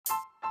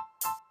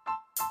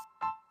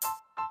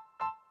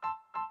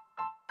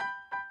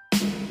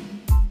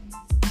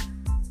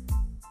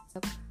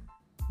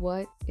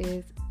What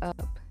is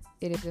up?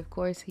 It is, of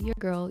course, your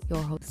girl,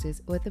 your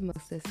hostess with the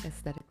mostest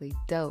aesthetically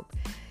dope.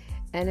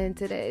 And in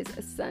today's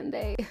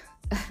Sunday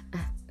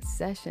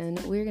session,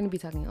 we're going to be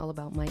talking all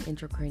about my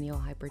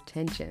intracranial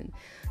hypertension.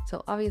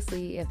 So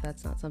obviously, if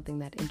that's not something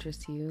that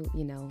interests you,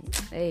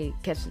 hey,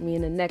 catch me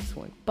in the next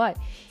one. But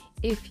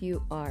if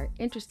you are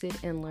interested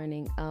in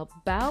learning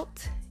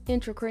about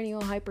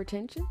intracranial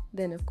hypertension,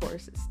 then of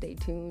course, stay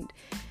tuned.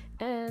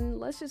 And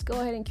let's just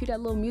go ahead and cue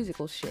that little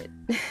musical shit.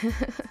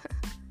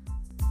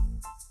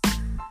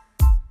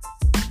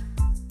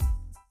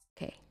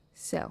 Okay,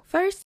 so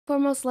first and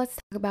foremost, let's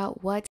talk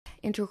about what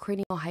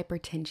intracranial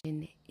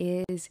hypertension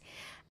is.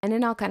 And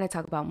then I'll kind of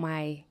talk about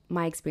my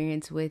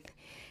experience with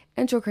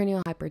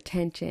intracranial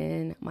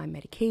hypertension, my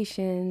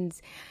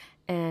medications,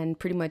 and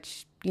pretty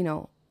much,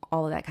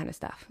 all of that kind of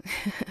stuff.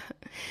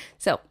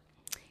 So,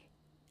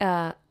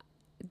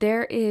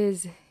 there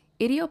is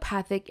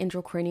idiopathic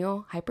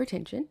intracranial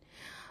hypertension,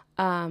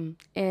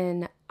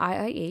 and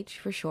IIH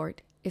for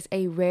short, is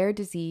a rare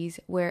disease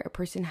where a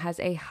person has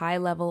a high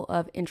level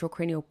of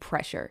intracranial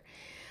pressure.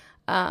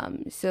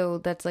 So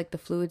that's like the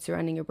fluid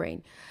surrounding your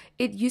brain.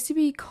 It used to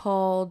be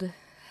called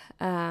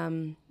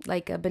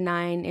like a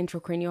benign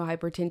intracranial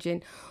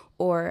hypertension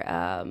or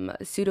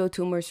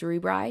pseudotumor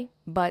cerebri,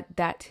 but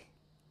that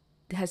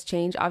has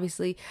changed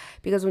obviously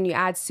because when you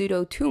add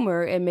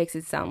pseudotumor, it makes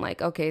it sound like,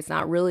 okay, it's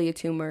not really a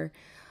tumor,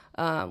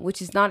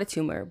 which is not a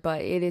tumor,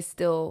 but it is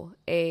still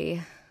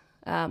a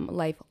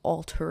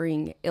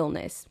life-altering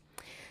illness.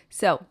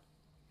 So,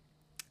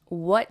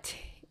 what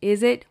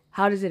is it?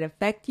 How does it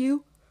affect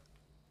you?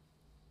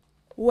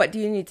 What do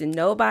you need to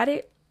know about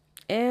it?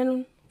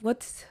 And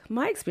what's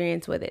my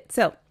experience with it?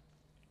 So,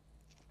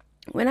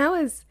 when I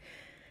was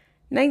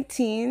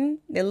 19,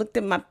 they looked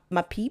at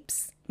my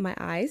peeps, my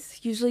eyes.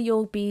 Usually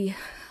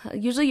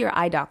your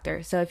eye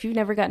doctor. So if you've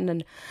never gotten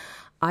an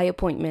eye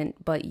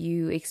appointment, but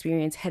you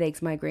experience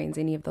headaches, migraines,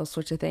 any of those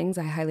sorts of things,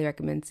 I highly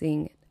recommend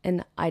seeing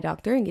an eye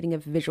doctor and getting a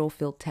visual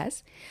field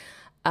test.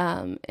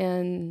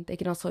 And they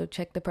can also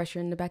check the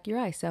pressure in the back of your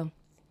eye. So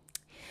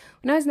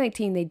when I was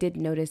 19, they did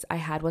notice I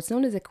had what's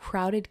known as a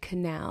crowded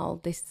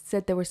canal. They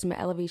said there was some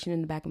elevation in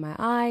the back of my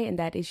eye and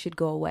that it should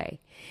go away.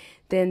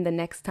 Then the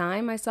next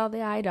time I saw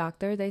the eye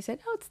doctor, they said,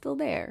 oh, it's still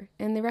there.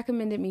 And they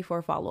recommended me for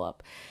a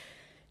follow-up.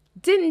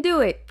 Didn't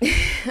do it.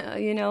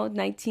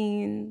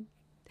 19,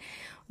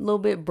 a little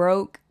bit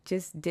broke,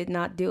 just did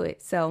not do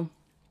it. So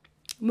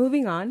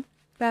moving on,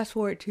 fast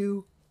forward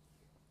to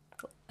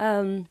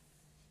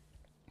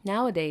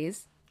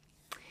nowadays.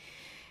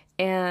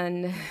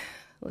 And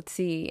let's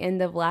see, end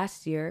of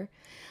last year,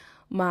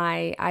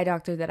 my eye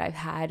doctor that I've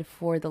had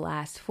for the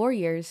last 4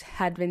 years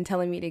had been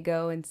telling me to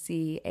go and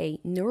see a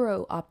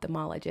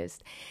neuro-ophthalmologist.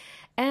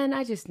 And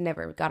I just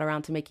never got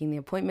around to making the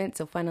appointment.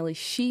 So finally,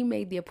 she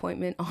made the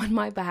appointment on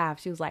my behalf.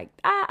 She was like,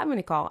 I'm going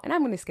to call and I'm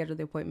going to schedule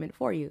the appointment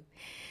for you.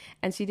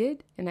 And she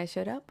did. And I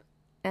showed up.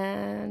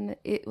 And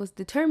it was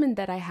determined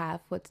that I have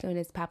what's known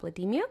as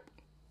papilledemia.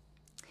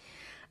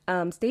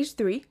 Stage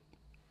 3.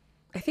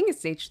 I think it's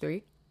stage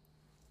 3.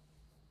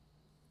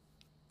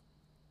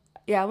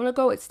 Yeah, I'm going to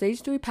go with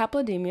stage 3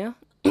 papilledemia.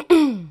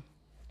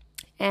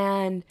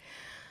 And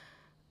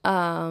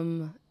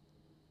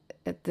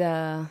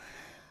the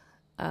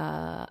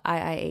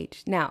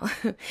IIH. Now,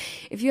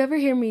 if you ever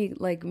hear me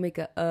like make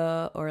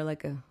a or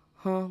like a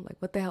like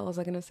what the hell was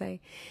I going to say?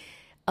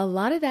 A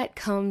lot of that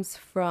comes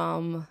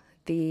from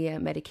the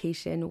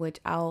medication, which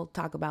I'll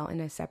talk about in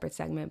a separate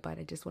segment, but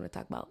I just want to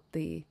talk about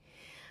the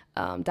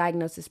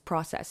diagnosis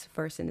process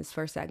first in this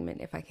first segment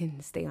if I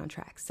can stay on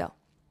track. So,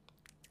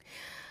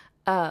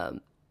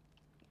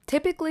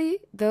 typically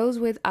those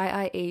with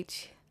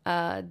IIH,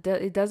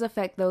 it does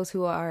affect those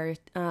who are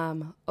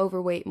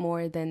overweight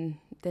more than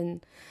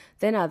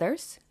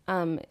others.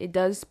 It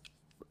does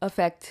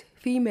affect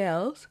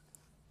females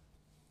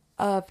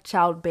of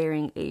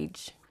childbearing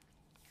age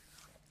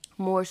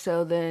more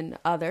so than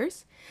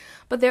others.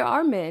 But there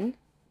are men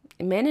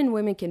and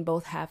women can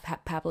both have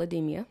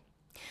papilledemia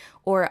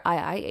or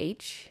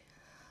IIH.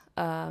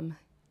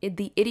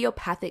 The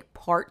idiopathic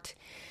part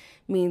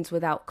means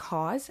without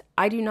cause.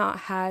 I do not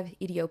have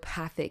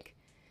idiopathic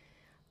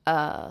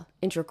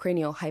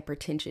intracranial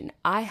hypertension.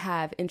 I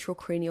have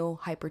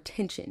intracranial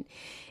hypertension.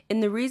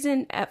 And the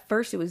reason at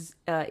first it was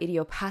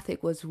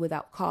idiopathic was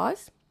without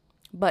cause,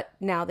 but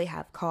now they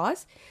have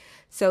cause.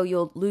 So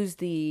you'll lose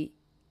the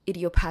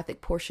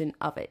idiopathic portion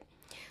of it.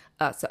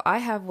 So I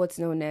have what's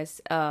known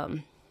as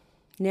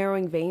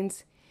narrowing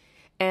veins,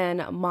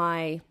 and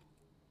my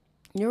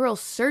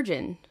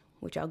neurosurgeon,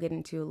 which I'll get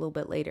into a little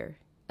bit later,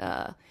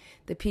 the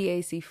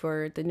PAC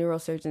for the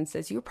neurosurgeon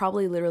says you're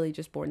probably literally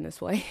just born this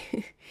way.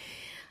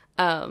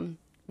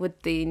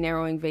 With the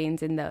narrowing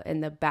veins in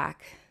the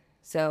back.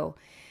 So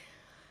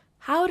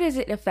how does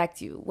it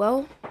affect you?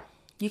 Well,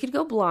 you could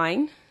go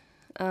blind,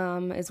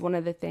 is one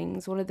of the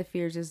things. One of the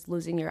fears is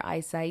losing your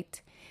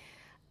eyesight.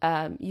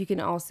 You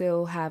can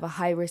also have a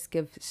high risk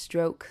of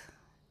stroke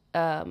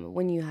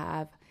when you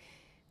have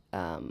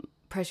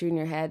pressure in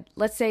your head.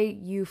 Let's say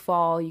you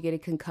fall, you get a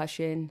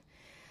concussion,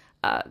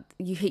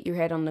 you hit your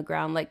head on the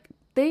ground. Like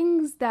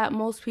things that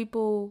most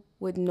people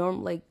would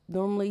normally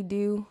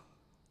do,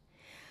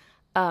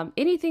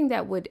 anything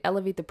that would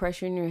elevate the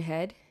pressure in your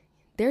head,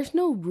 there's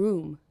no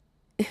room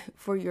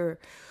for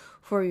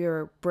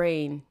your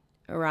brain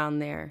around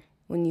there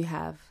when you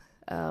have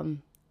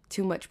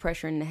too much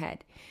pressure in the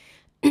head.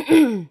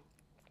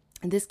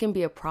 This can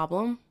be a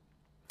problem,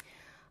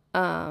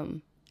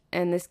 and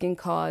this can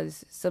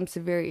cause some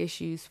severe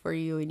issues for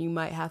you, and you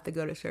might have to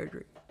go to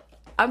surgery.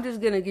 I'm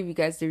just gonna give you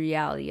guys the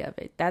reality of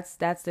it.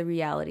 That's the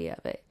reality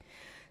of it.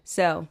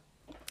 So,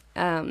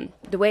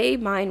 the way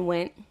mine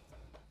went,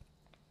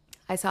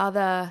 I saw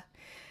the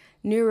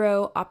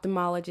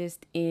neuro-ophthalmologist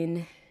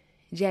in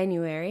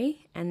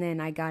January, and then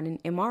I got an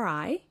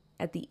MRI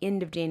at the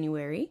end of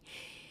January.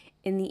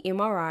 And the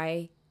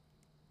MRI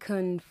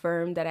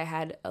confirmed that I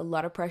had a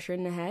lot of pressure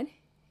in the head.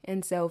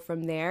 And so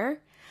from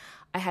there,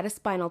 I had a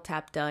spinal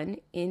tap done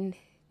in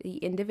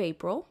the end of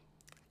April.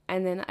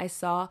 And then I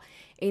saw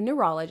a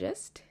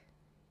neurologist.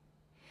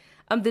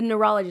 The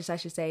neurologist, I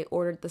should say,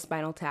 ordered the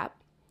spinal tap.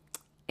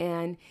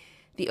 And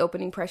the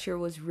opening pressure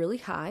was really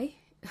high.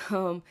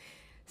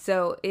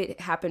 So it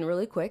happened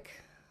really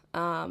quick.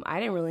 I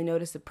didn't really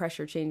notice the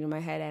pressure change in my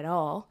head at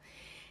all.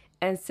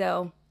 And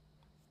so,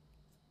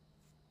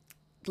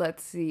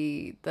 let's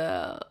see,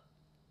 the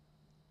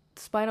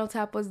spinal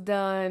tap was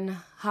done,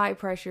 high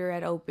pressure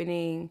at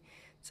opening,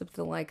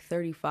 something like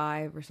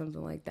 35 or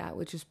something like that,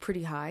 which is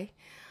pretty high.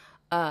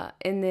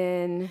 And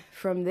then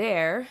from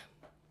there,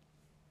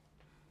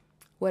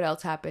 what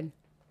else happened?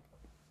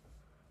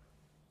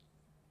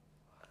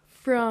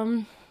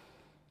 From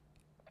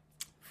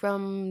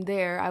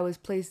there, I was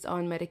placed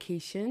on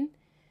medication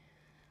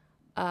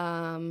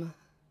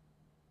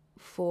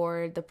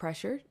for the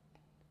pressure,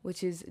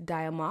 which is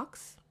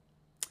Diamox.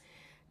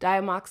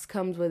 Diamox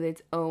comes with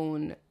its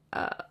own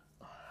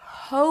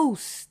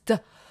host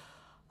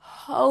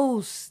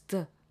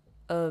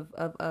of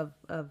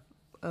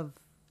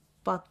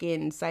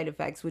fucking side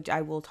effects, which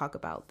I will talk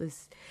about. The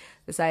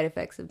side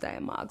effects of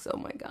Diamox. Oh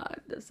my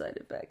god, the side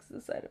effects.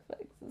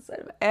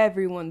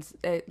 Everyone's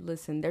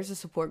listen. There's a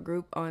support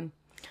group on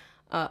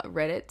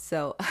Reddit,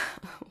 so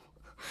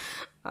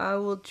I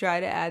will try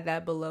to add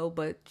that below.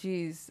 But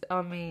geez,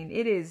 I mean,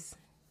 it is.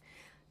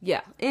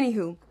 Yeah.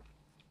 Anywho.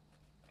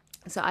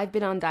 So I've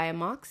been on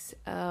Diamox.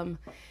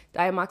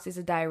 Diamox is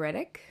a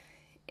diuretic,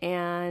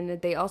 and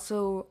they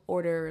also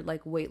order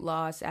like weight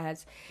loss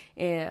as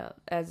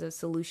a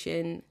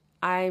solution.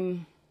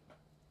 I'm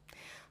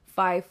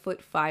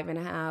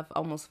 5'5.5",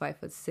 almost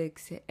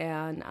 5'6",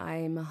 and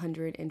I'm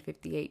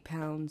 158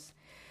 pounds.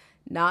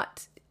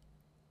 Not,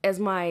 as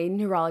my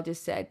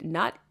neurologist said,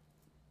 not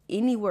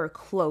anywhere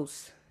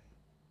close,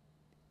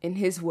 in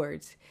his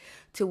words,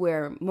 to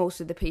where most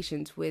of the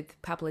patients with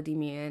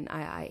papilledemia and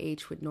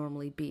IIH would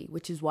normally be,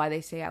 which is why they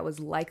say I was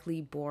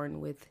likely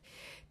born with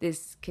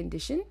this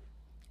condition,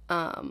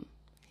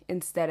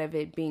 instead of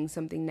it being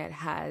something that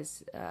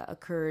has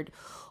occurred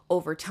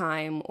over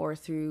time or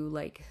through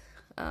like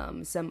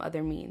some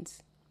other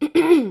means.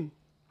 All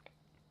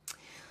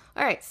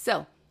right,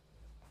 so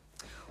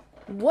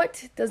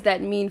what does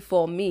that mean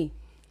for me?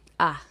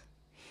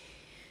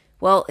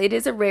 Well, it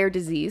is a rare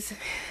disease.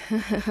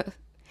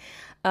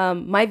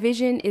 My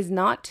vision is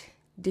not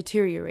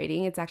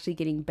deteriorating. It's actually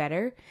getting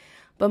better,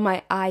 but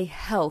my eye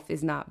health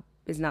is not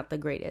the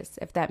greatest,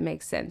 if that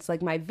makes sense.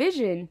 Like my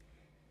vision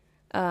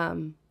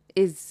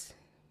is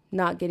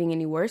not getting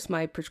any worse.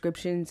 My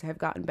prescriptions have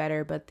gotten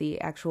better, but the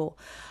actual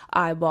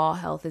eyeball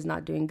health is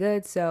not doing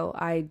good. So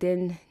I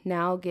then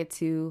now get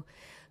to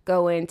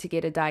go in to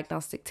get a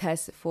diagnostic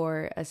test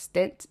for a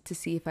stent to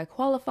see if I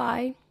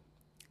qualify,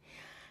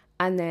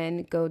 and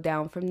then go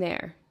down from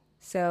there.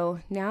 So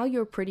now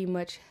you're pretty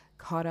much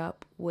caught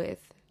up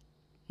with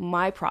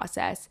my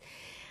process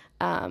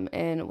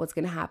and what's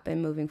going to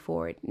happen moving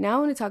forward. Now I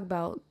want to talk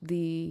about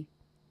the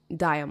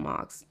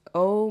Diamox.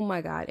 Oh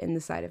my God, and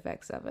the side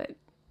effects of it.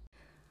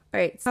 All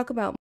right, let's talk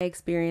about my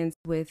experience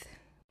with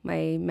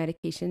my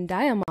medication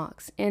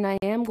Diamox. And I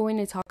am going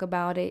to talk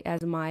about it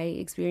as my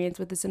experience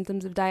with the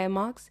symptoms of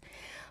Diamox,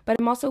 but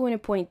I'm also going to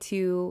point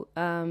to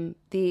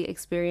the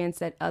experience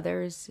that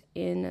others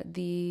in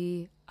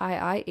the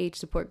IIH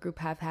support group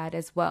have had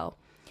as well.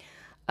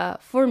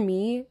 For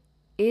me,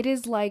 it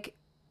is like,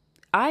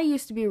 I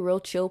used to be a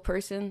real chill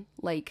person.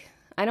 Like,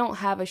 I don't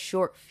have a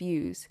short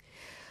fuse.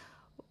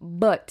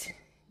 But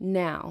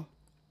now,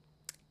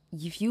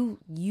 if you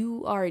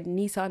are a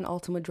Nissan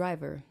Altima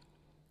driver,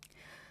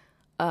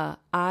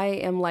 I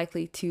am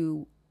likely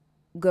to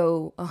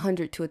go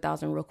 100 to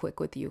 1,000 real quick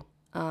with you.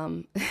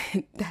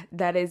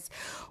 That is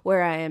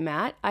where I am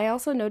at. I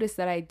also noticed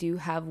that I do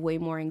have way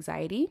more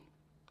anxiety.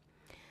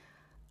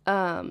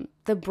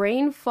 The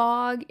brain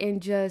fog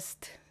and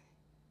just,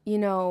 you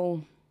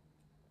know,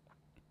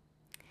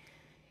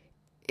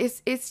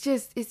 it's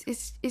just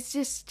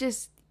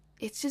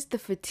the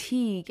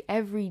fatigue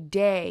every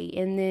day,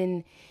 and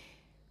then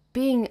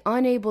being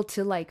unable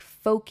to like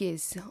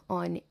focus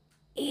on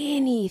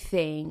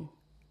anything,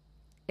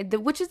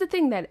 which is the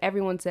thing that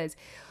everyone says.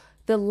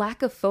 the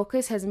lack of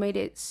focus has made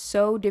it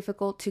so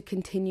difficult to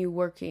continue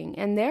working.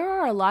 And there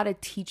are a lot of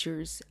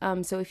teachers.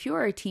 So if you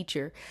are a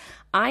teacher,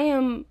 I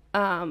am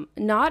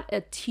not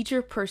a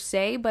teacher per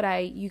se,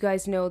 but you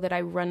guys know that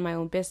I run my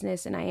own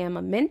business and I am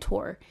a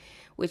mentor,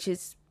 which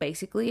is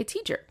basically a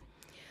teacher.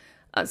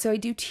 So I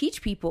do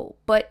teach people,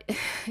 but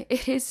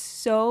it is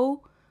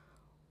so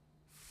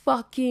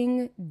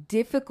fucking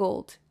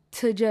difficult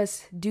to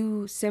just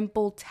do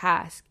simple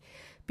tasks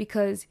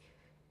because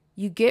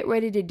you get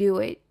ready to do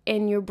it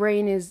and your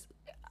brain is,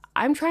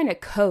 I'm trying to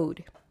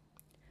code.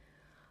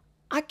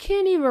 I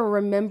can't even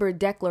remember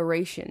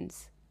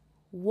declarations.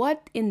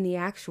 What in the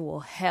actual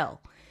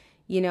hell?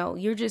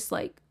 You're just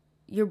like,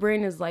 your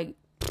brain is like,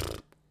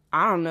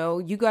 I don't know.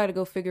 You got to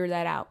go figure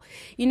that out.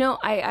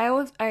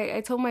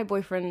 I told my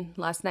boyfriend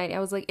last night, I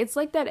was like, it's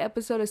like that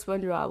episode of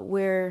SpongeBob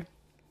where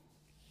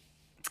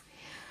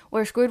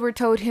Squidward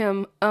told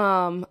him,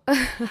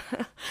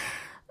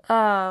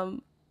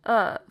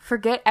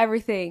 forget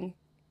everything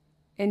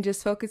and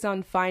just focus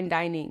on fine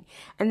dining.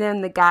 And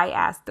then the guy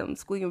asked him,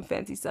 Squeakin'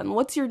 Fancy Son,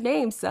 what's your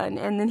name, son?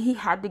 And then he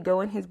had to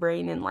go in his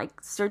brain and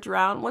like search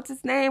around. What's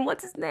his name?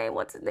 What's his name?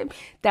 What's his name?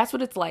 That's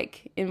what it's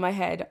like in my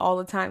head all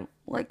the time.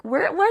 Like,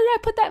 where did I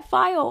put that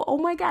file? Oh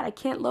my God, I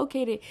can't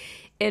locate it.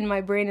 And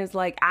my brain is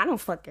like, I don't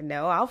fucking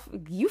know.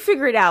 You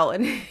figure it out.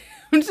 And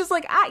I'm just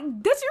like,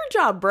 that's your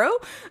job, bro.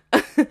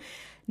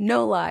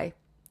 No lie.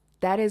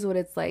 That is what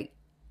it's like.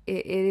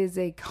 It is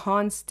a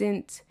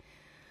constant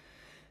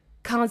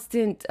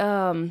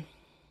highs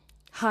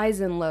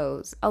and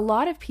lows. A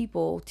lot of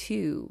people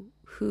too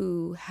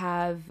who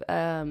are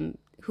on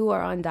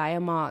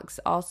Diamox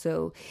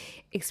also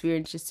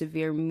experience just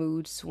severe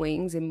mood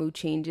swings and mood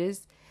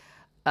changes.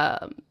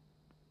 There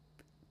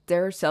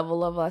are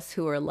several of us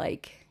who are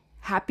like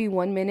happy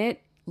 1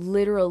 minute,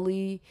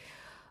 literally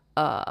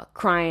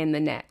crying the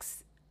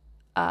next.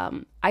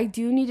 I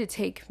do need to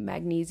take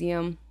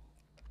magnesium.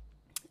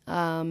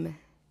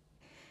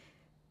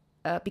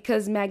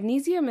 Because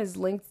magnesium is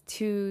linked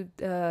to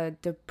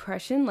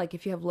depression, like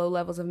if you have low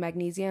levels of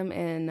magnesium.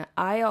 And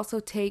I also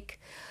take,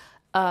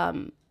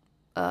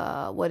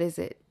 what is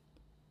it?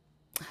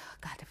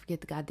 God, I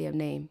forget the goddamn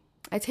name.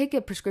 I take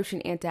a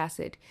prescription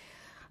antacid,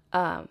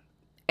 and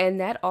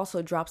that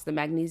also drops the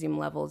magnesium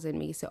levels in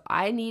me. So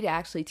I need to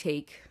actually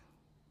take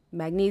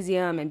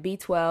magnesium and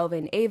B12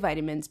 and A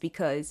vitamins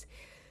because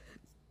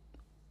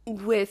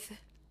with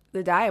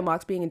the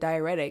Diamox being a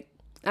diuretic,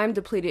 I'm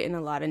depleted in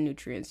a lot of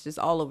nutrients, just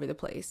all over the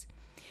place.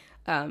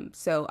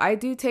 So I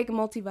do take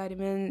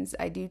multivitamins.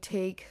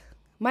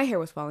 My hair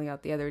was falling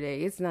out the other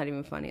day. It's not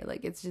even funny.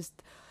 Like, it's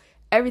just,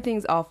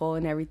 everything's awful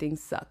and everything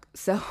sucks.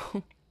 So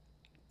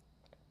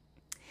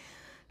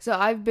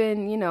I've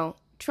been,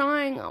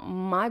 trying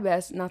my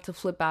best not to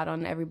flip out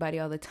on everybody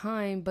all the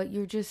time, but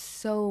you're just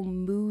so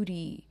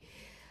moody.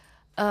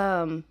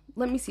 Let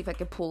me see if I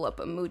can pull up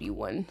a moody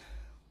one.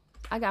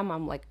 I got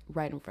mom like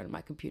right in front of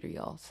my computer,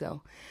 y'all.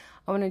 So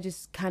I want to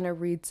just kind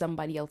of read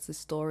somebody else's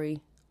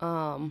story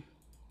on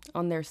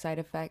their side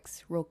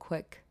effects real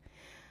quick.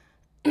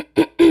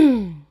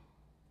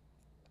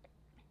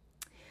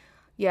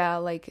 Yeah,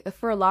 like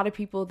for a lot of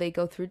people, they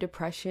go through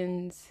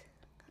depressions.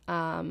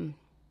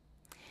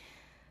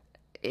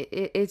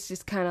 It's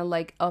just kind of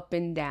like up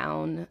and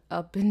down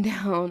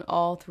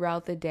all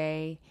throughout the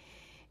day.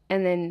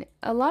 And then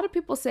a lot of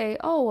people say,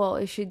 oh, well,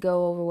 it should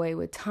go away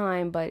with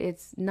time, but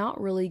it's not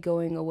really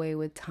going away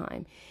with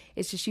time.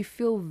 It's just you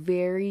feel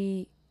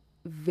very,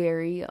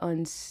 very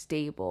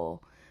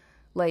unstable,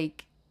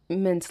 like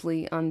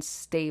mentally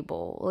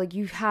unstable. Like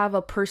you have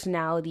a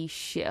personality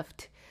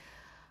shift.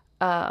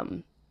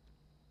 Some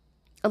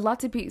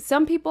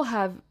people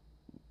have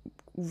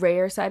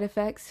rare side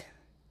effects,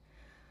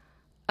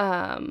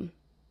 but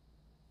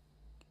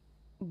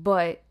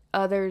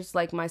others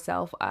like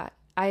myself,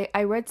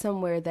 I read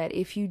somewhere that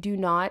if you do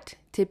not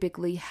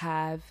typically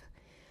have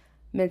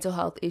mental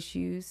health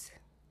issues,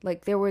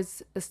 like there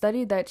was a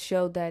study that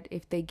showed that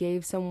if they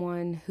gave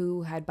someone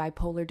who had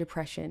bipolar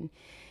depression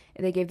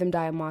and they gave them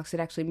Diamox, it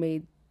actually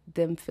made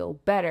them feel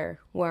better,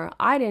 where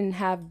I didn't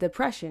have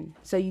depression.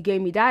 So you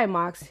gave me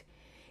Diamox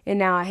and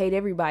now I hate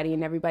everybody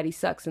and everybody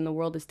sucks and the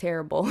world is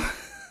terrible.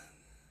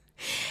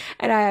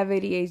 And I have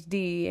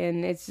ADHD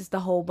and it's just a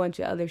whole bunch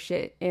of other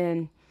shit.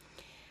 And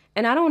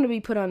I don't want to be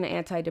put on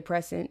an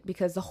antidepressant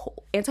because the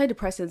whole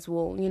antidepressants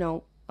will,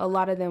 a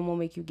lot of them will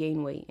make you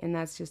gain weight. And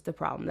that's just the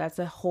problem. That's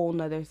a whole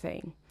nother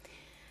thing.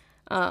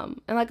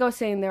 And like I was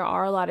saying, there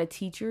are a lot of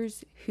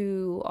teachers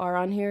who are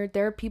on here.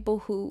 There are people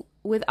who,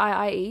 with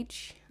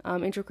IIH,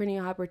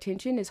 intracranial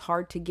hypertension, is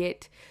hard to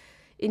get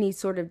any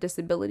sort of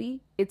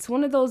disability. It's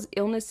one of those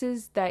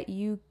illnesses that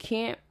you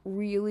can't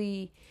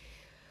really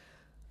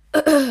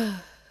put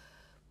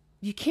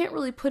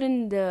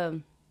in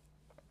the...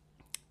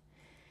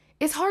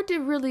 It's hard to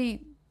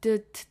really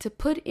to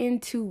put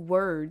into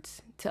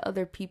words to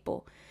other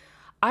people.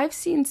 I've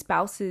seen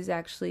spouses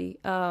actually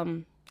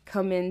come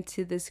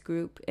into this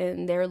group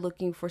and they're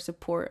looking for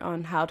support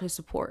on how to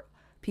support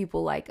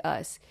people like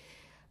us.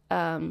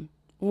 One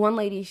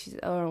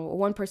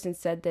person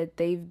said that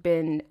they've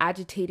been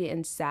agitated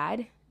and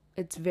sad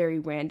it's very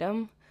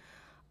random.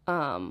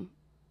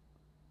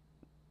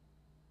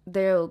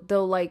 They'll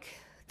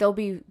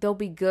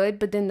be good,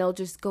 but then they'll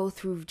just go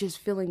through just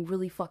feeling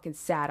really fucking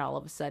sad all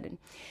of a sudden.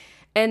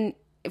 And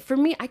for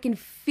me, I can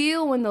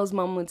feel when those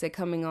moments are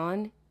coming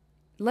on.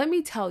 Let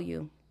me tell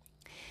you,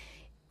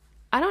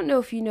 I don't know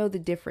if you know the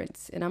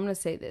difference, and I'm going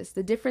to say this,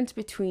 the difference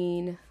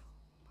between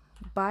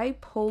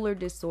bipolar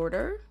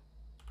disorder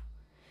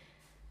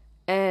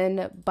and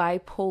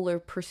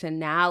bipolar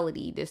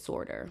personality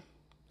disorder.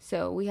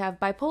 So we have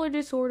bipolar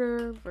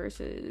disorder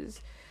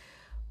versus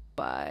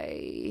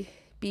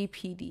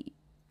BPD.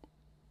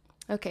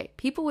 Okay,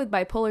 people with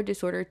bipolar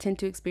disorder tend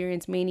to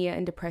experience mania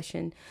and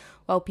depression,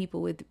 while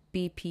people with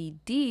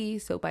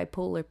BPD, so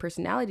bipolar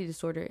personality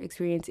disorder,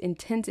 experience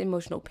intense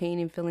emotional pain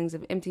and feelings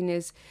of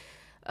emptiness,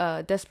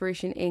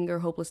 desperation, anger,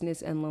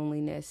 hopelessness, and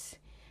loneliness.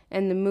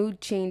 And the mood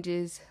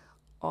changes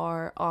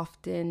are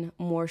often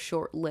more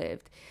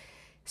short-lived.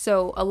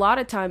 So a lot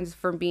of times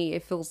for me,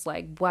 it feels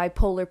like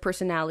bipolar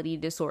personality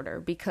disorder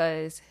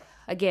because,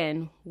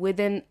 again,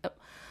 within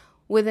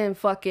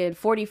fucking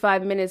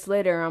 45 minutes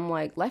later, I'm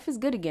like, life is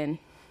good again.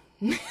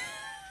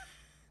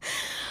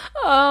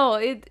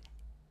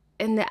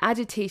 And the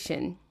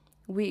agitation,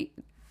 we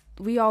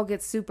all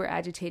get super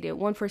agitated.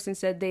 One person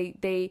said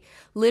they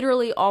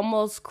literally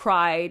almost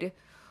cried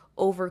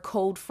over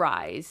cold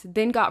fries,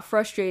 then got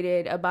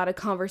frustrated about a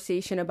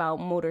conversation about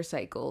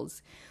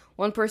motorcycles.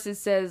 One person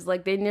says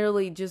like they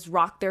nearly just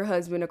rocked their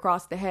husband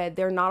across the head.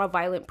 They're not a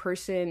violent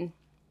person,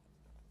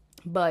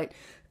 but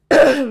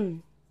their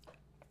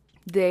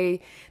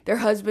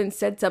husband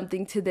said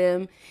something to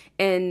them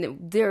and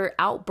their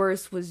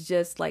outburst was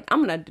just like,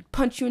 I'm gonna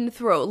punch you in the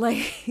throat.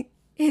 Like,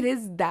 it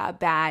is that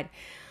bad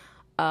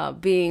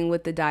being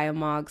with the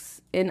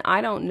Diamox. And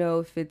I don't know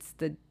if it's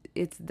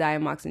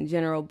Diamox in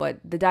general, but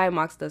the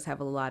Diamox does have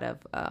a lot of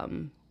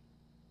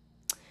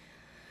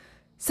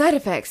side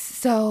effects.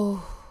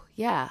 So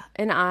yeah,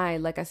 and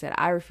like I said,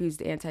 I refuse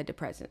the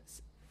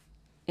antidepressants,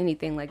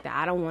 anything like that.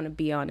 I don't want to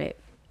be on it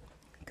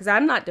because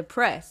I'm not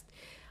depressed.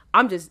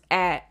 I'm just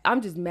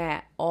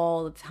mad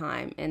all the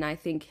time. And I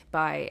think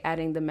by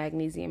adding the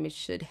magnesium, it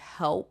should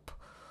help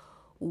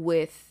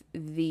with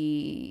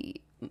the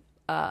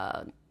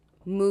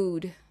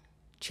mood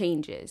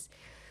changes.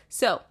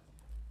 So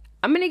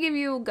I'm going to give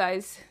you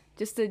guys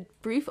just a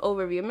brief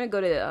overview. I'm going to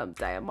go to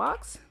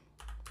Diamox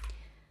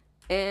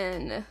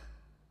and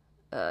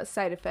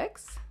side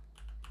effects.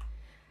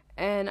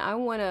 And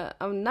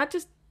I'm not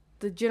just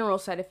the general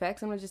side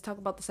effects. I'm going to just talk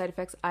about the side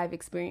effects I've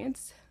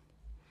experienced.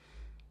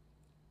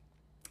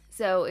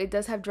 So it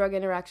does have drug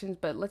interactions,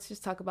 but let's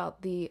just talk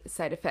about the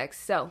side effects.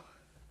 So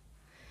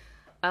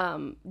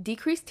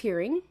decreased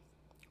hearing,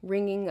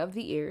 ringing of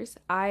the ears.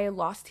 I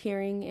lost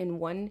hearing in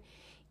one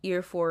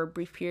ear for a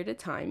brief period of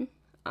time.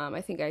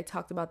 I think I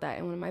talked about that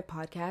in one of my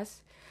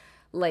podcasts.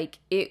 Like,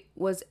 it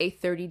was a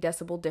 30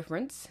 decibel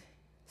difference.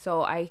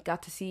 So I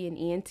got to see an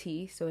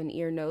ENT, so an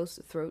ear, nose,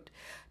 throat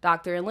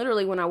doctor. And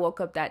literally when I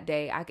woke up that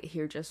day, I could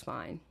hear just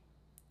fine.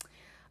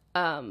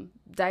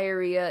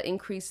 Diarrhea,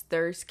 increased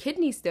thirst,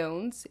 kidney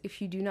stones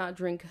if you do not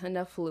drink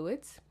enough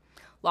fluids,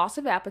 loss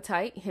of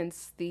appetite,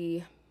 hence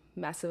the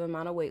massive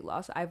amount of weight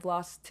loss. I've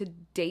lost to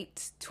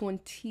date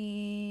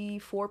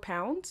 24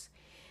 pounds.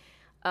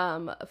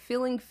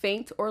 Feeling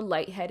faint or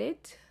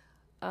lightheaded,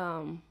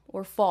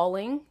 or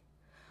falling,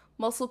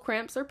 muscle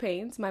cramps or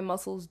pains. My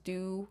muscles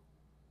do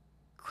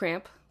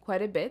cramp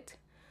quite a bit.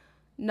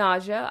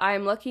 Nausea. I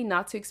am lucky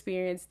not to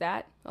experience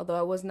that, although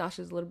I was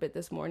nauseous a little bit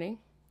this morning.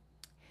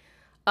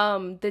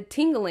 The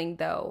tingling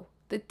though,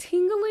 the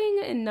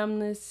tingling and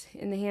numbness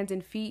in the hands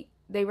and feet,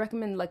 they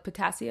recommend like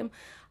potassium.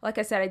 Like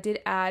I said, I did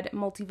add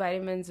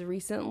multivitamins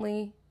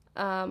recently,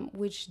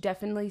 which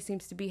definitely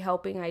seems to be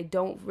helping. I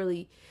don't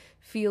really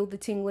feel the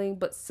tingling,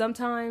 but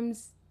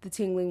sometimes the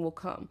tingling will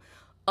come.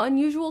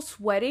 Unusual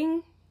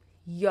sweating.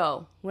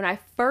 When I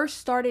first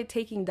started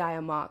taking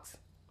Diamox,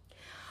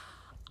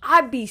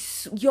 I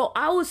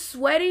was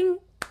sweating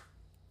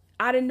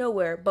out of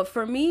nowhere. But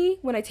for me,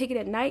 when I take it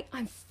at night,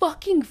 I'm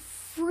fucking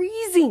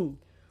freezing.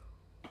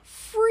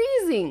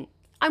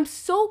 I'm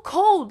so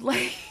cold.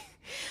 Like,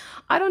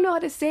 I don't know how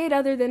to say it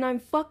other than I'm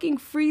fucking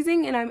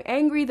freezing and I'm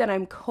angry that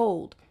I'm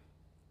cold.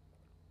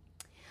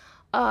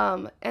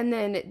 And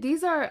then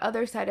these are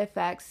other side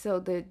effects. So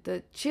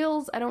the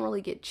chills, I don't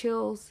really get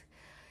chills.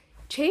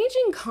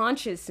 Changing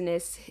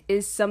consciousness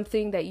is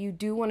something that you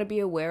do want to be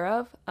aware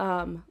of.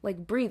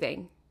 Like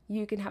breathing.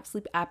 You can have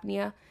sleep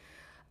apnea.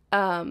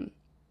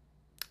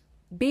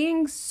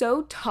 Being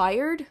so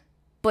tired,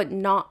 but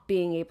not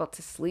being able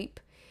to sleep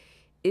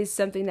is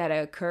something that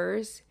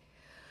occurs.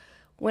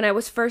 When I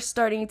was first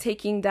starting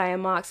taking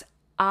Diamox,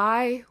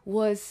 I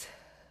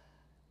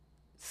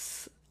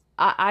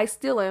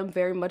still am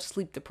very much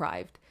sleep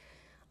deprived.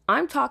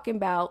 I'm talking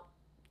about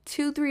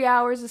 2-3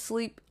 hours of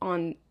sleep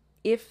on,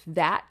 if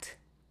that.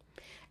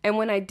 And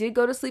when I did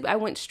go to sleep, I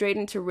went straight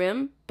into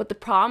REM. But the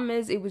problem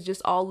is it was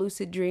just all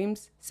lucid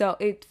dreams. So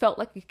it felt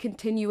like a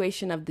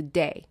continuation of the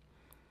day.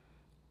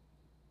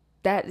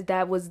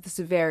 that was the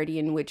severity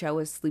in which I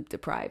was sleep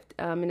deprived.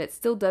 And it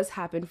still does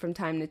happen from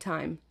time to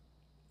time.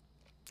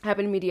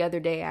 Happened to me the other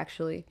day,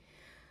 actually.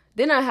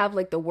 Then I have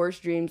like the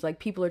worst dreams, like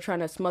people are trying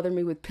to smother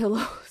me with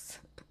pillows.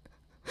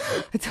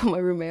 I told my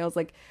roommate, I was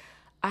like,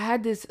 I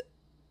had this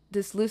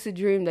lucid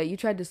dream that you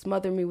tried to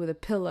smother me with a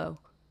pillow.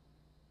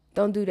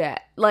 Don't do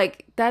that.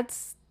 Like,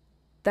 that's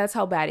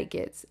how bad it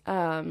gets.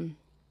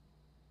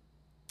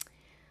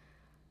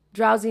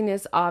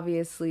 Drowsiness,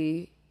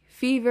 obviously.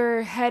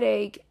 Fever,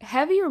 headache,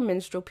 heavier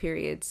menstrual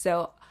periods.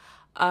 So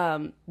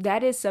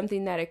that is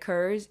something that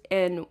occurs,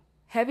 and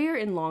heavier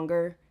and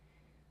longer.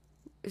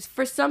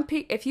 For some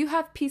people, if you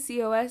have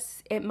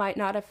PCOS, it might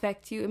not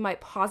affect you. It might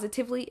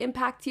positively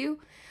impact you.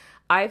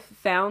 I've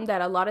found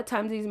that a lot of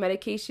times these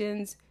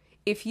medications,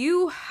 if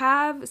you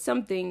have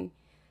something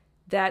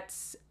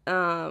that's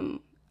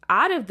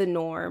out of the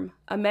norm,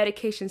 a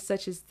medication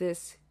such as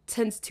this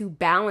tends to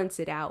balance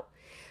it out.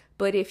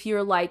 But if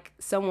you're like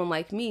someone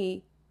like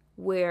me,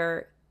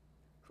 where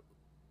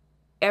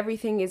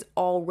everything is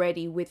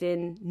already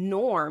within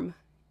norm,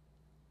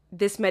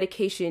 this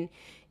medication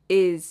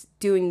is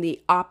doing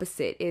the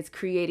opposite. It's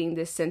creating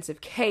this sense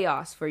of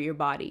chaos for your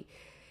body,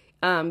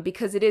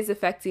 because it is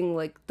affecting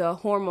like the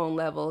hormone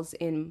levels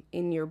in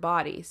your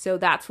body. So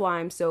that's why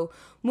I'm so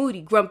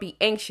moody, grumpy,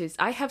 anxious.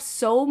 I have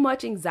so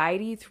much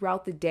anxiety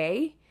throughout the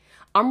day.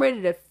 I'm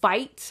ready to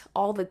fight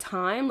all the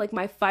time. Like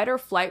my fight or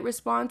flight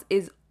response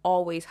is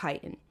always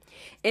heightened.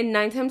 And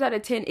 9 times out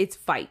of 10, it's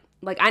fight.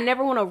 Like I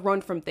never want to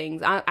run from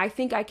things. I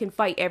think I can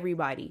fight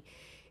everybody.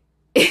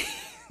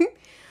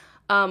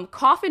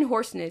 Cough and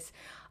hoarseness.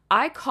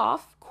 I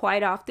cough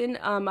quite often.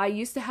 I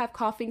used to have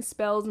coughing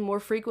spells more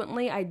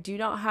frequently. I do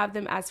not have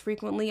them as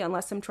frequently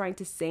unless I'm trying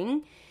to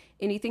sing.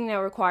 Anything that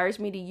requires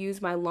me to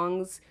use my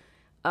lungs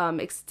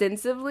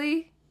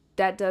extensively,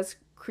 that does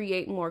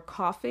create more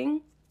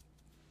coughing.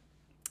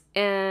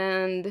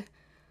 And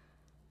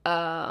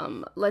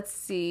let's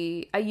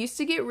see. I used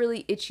to get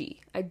really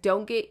itchy. I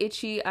don't get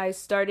itchy. I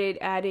started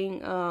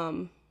adding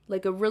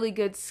like a really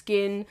good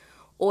skin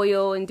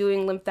oil and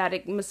doing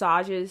lymphatic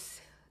massages.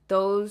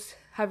 Those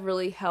have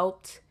really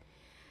helped.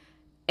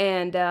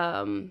 And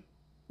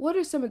what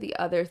are some of the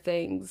other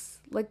things?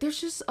 Like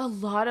there's just a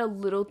lot of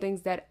little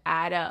things that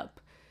add up.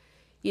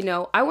 You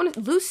know, I want to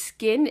lose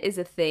skin is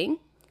a thing,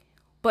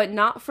 but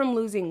not from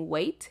losing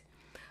weight.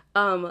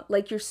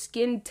 Like your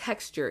skin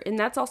texture. And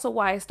that's also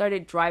why I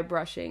started dry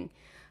brushing.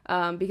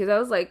 Because I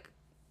was like,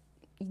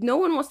 no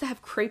one wants to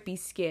have crepey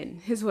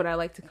skin, is what I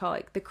like to call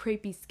it, the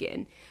crepey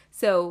skin.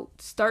 So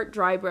start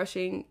dry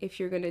brushing if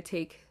you're going to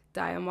take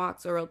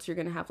Diamox, or else you're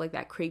going to have like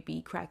that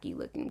crepey, cracky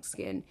looking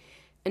skin.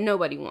 And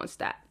nobody wants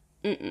that.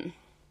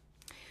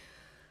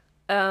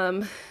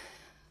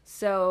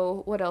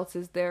 So what else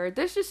is there?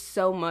 There's just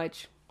so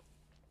much.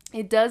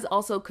 It does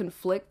also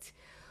conflict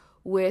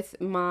with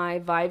my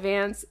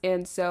Vyvanse,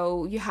 and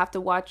so you have to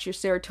watch your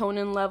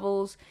serotonin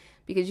levels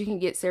because you can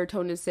get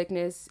serotonin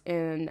sickness.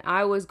 And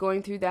I was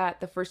going through that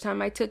the first time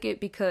I took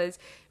it because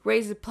it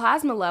raised the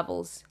plasma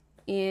levels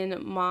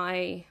in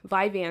my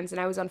Vyvanse,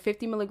 and I was on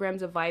 50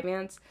 milligrams of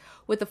Vyvanse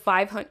with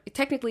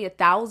technically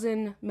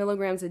 1,000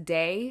 milligrams a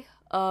day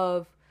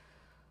of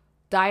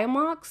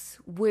Diamox,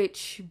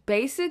 which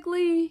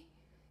basically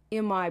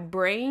in my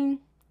brain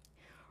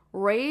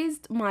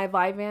raised my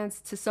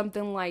Vyvanse to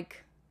something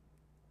like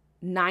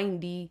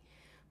 90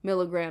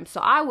 milligrams.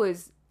 So I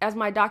was, as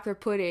my doctor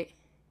put it,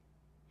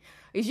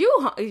 are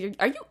you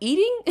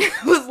eating?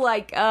 I was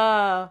like,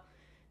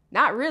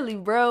 not really,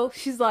 bro.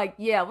 She's like,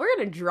 yeah, we're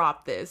going to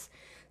drop this.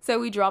 So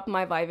we dropped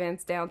my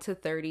Vyvanse down to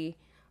 30,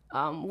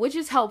 which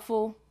is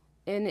helpful.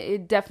 And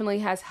it definitely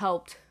has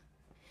helped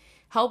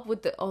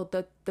with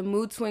the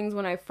mood swings.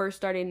 When I first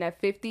started at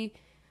 50,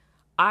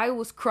 I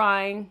was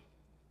crying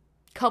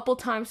a couple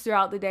times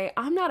throughout the day.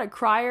 I'm not a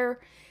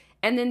crier.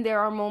 And then there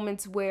are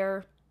moments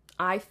where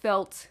I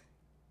felt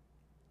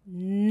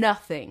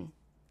nothing,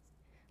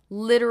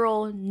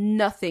 literal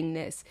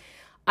nothingness.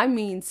 I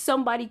mean,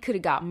 somebody could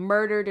have got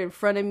murdered in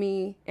front of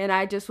me and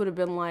I just would have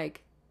been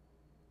like,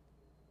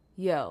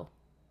 yo,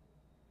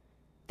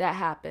 that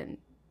happened.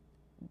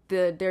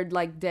 They're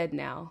like dead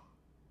now.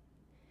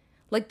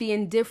 Like the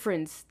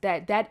indifference,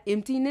 that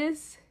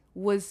emptiness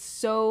was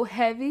so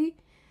heavy.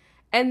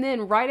 And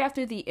then right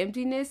after the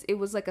emptiness, it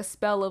was like a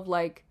spell of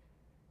like,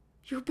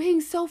 you're being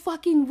so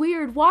fucking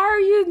weird. Why are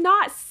you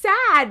not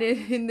sad?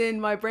 And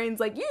then my brain's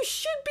like, you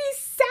should be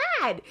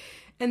sad.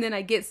 And then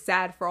I get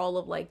sad for all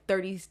of like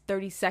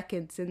 30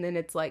 seconds. And then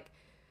it's like,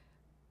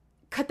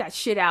 cut that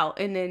shit out.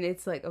 And then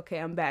it's like, okay,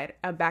 I'm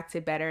back to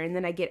better. And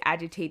then I get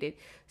agitated.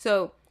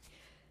 So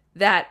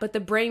but the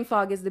brain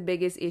fog is the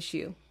biggest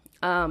issue.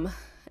 And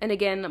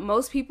again,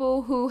 most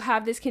people who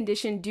have this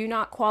condition do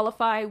not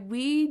qualify.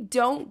 We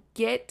do not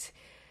get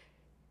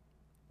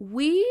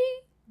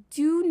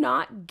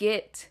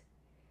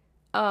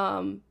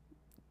to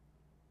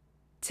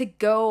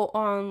go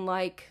on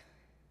like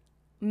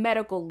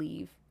medical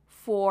leave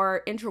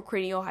for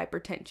intracranial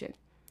hypertension.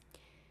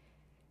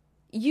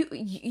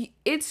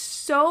 It's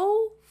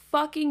so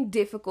fucking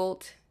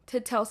difficult to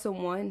tell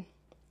someone,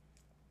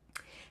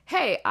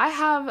 hey, I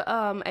have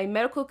a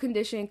medical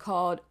condition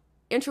called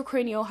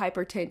intracranial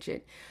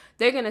hypertension.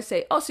 They're going to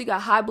say, oh, so you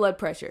got high blood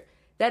pressure.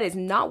 That is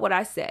not what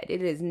I said.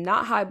 It is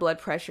not high blood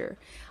pressure.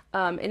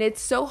 And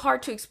it's so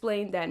hard to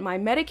explain that my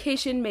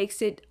medication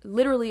makes it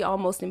literally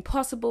almost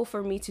impossible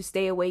for me to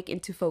stay awake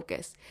and to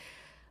focus.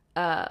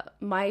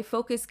 My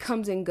focus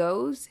comes and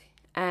goes,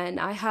 and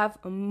I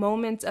have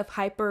moments of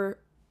hyper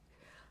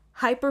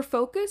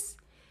focus.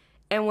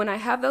 And when I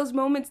have those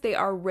moments, they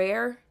are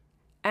rare.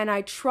 And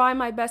I try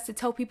my best to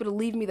tell people to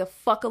leave me the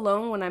fuck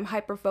alone when I'm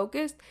hyper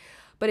focused,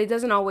 but it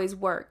doesn't always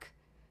work.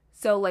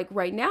 So like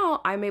right now,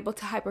 I'm able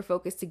to hyper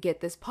focus to get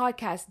this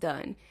podcast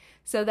done.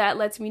 So that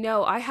lets me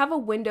know I have a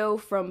window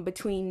from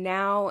between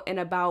now and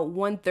about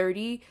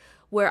 1:30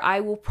 where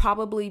I will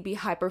probably be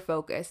hyper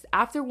focused.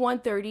 After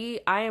 1:30,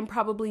 I am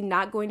probably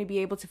not going to be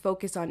able to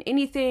focus on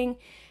anything,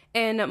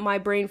 and my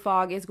brain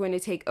fog is going to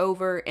take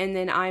over, and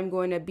then I'm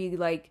going to be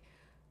like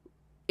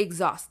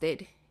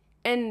exhausted.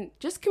 And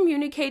just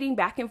communicating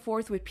back and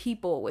forth with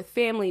people, with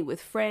family,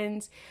 with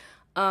friends,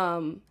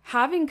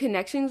 having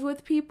connections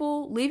with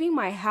people, leaving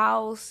my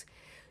house,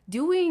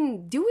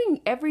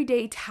 doing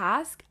everyday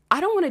tasks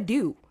I don't want to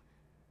do.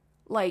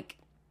 Like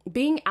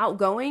being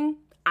outgoing,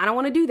 I don't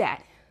want to do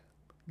that.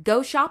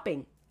 Go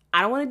shopping,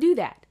 I don't want to do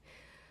that.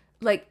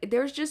 Like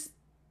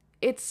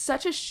it's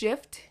such a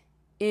shift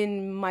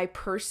in my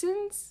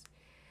persons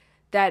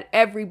that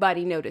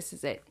everybody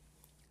notices it.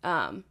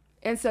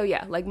 And so,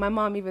 yeah, like my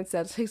mom even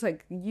said, she's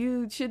like,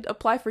 you should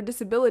apply for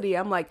disability.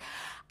 I'm like,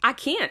 I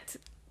can't.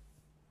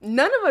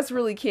 None of us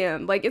really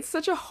can. Like, it's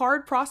such a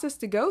hard process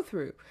to go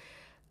through.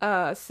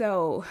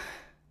 So,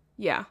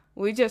 yeah,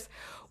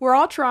 we're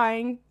all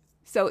trying.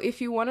 So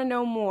if you want to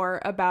know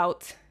more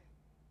about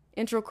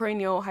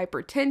intracranial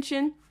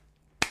hypertension,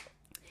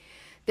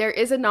 there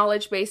is a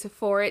knowledge base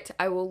for it.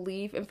 I will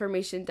leave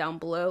information down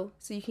below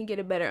so you can get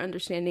a better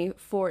understanding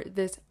for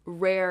this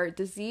rare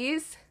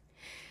disease.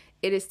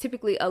 It is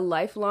typically a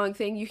lifelong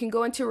thing. You can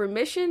go into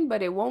remission,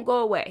 but it won't go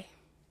away.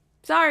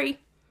 Sorry.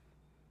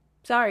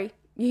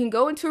 You can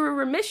go into a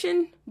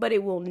remission, but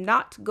it will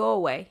not go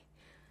away.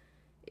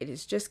 It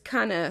is just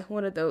kind of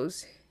one of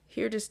those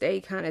here to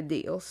stay kind of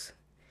deals.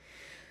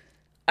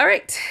 All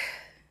right.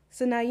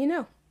 So now you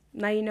know.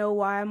 Now you know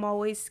why I'm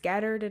always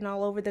scattered and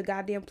all over the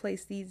goddamn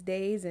place these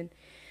days. And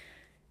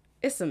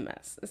it's a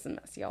mess. It's a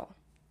mess, y'all.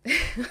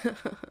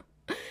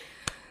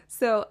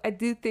 So I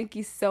do thank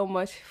you so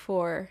much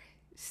for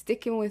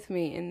sticking with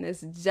me in this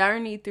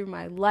journey through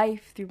my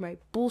life, through my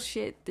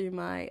bullshit, through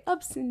my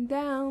ups and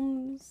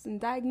downs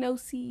and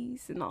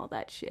diagnoses and all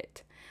that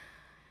shit.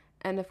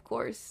 And of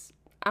course,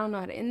 I don't know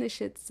how to end this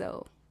shit,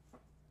 so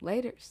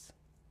laters.